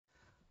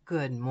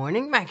Good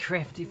morning, my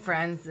crafty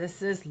friends.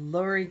 This is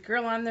Laurie,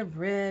 Girl on the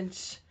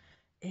Ridge.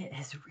 It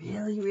is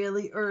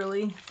really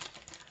early.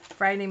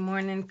 Friday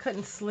morning,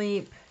 couldn't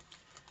sleep.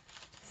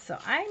 So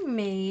I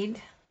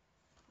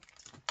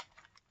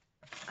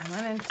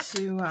wanted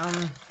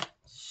to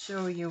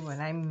show you what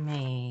I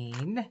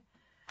made.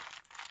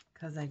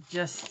 Because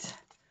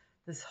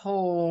this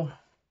whole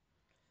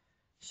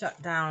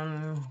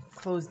shutdown,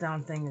 closed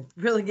down thing is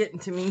really getting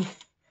to me.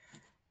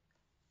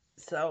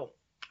 So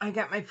I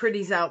got my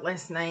pretties out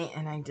last night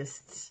and I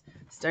just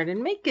started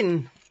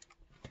making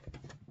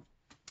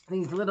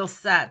these little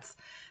sets.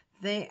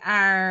 It's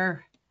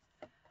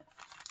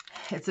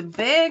a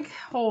bag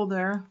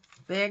holder,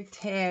 bag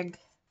tag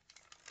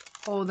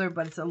holder,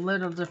 but it's a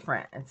little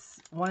different. It's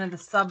one of the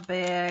sub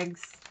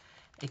bags,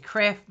 a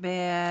craft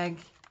bag,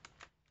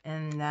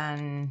 and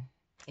then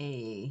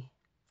a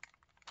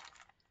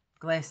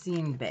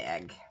glassine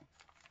bag.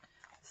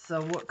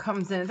 So what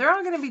comes in, they're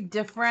all going to be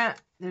different.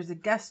 There's a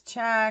guest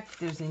check,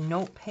 there's a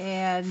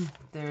notepad,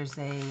 there's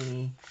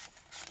a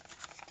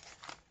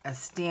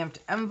stamped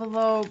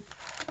envelope,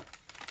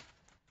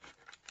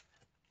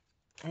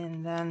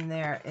 and then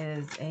there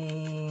is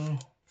a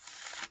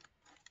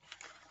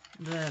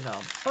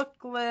little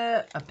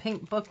booklet, a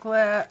pink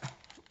booklet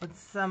with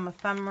some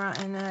ephemera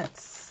in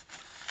it.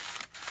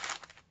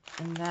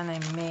 And then I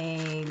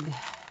made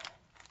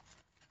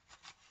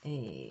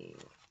a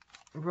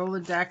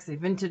Rolodex, a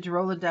vintage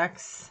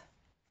Rolodex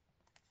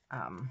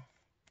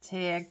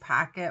tag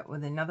pocket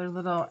with another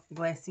little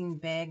glassine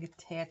bag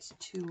attached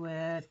to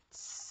it.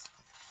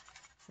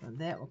 So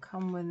that will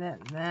come with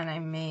it. Then I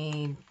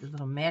made the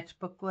little match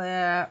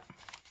booklet.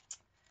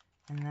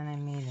 And then I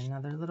made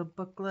another little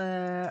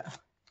booklet.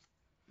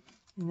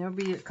 And there'll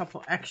be a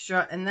couple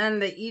extra. And then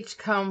they each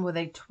come with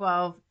a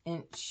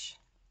 12-inch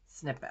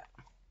snippet.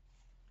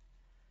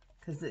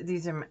 Because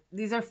these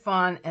are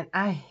fun. And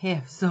I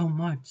have so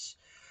much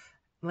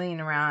laying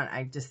around.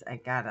 I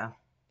gotta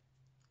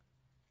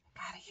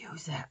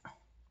use it.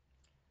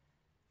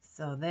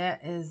 So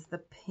that is the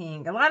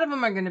pink. A lot of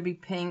them are going to be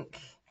pink.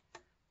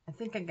 I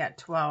think I got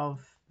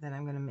 12 that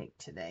I'm going to make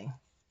today.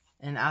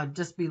 And I'll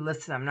just be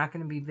listening. I'm not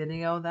going to be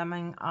video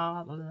theming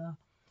all of them.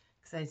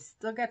 Because I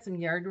still got some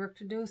yard work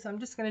to do. So I'm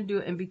just going to do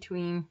it in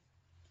between.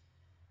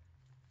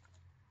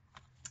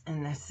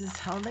 And this is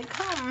how they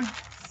come.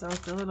 So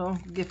it's a little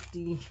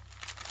gifty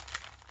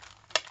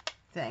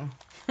thing.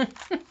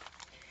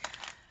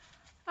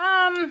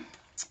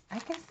 I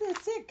guess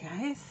that's it,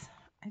 guys.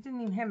 I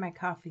didn't even have my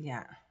coffee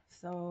yet.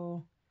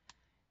 So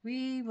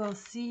we will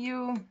see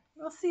you.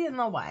 We'll see you in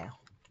a while.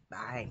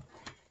 Bye.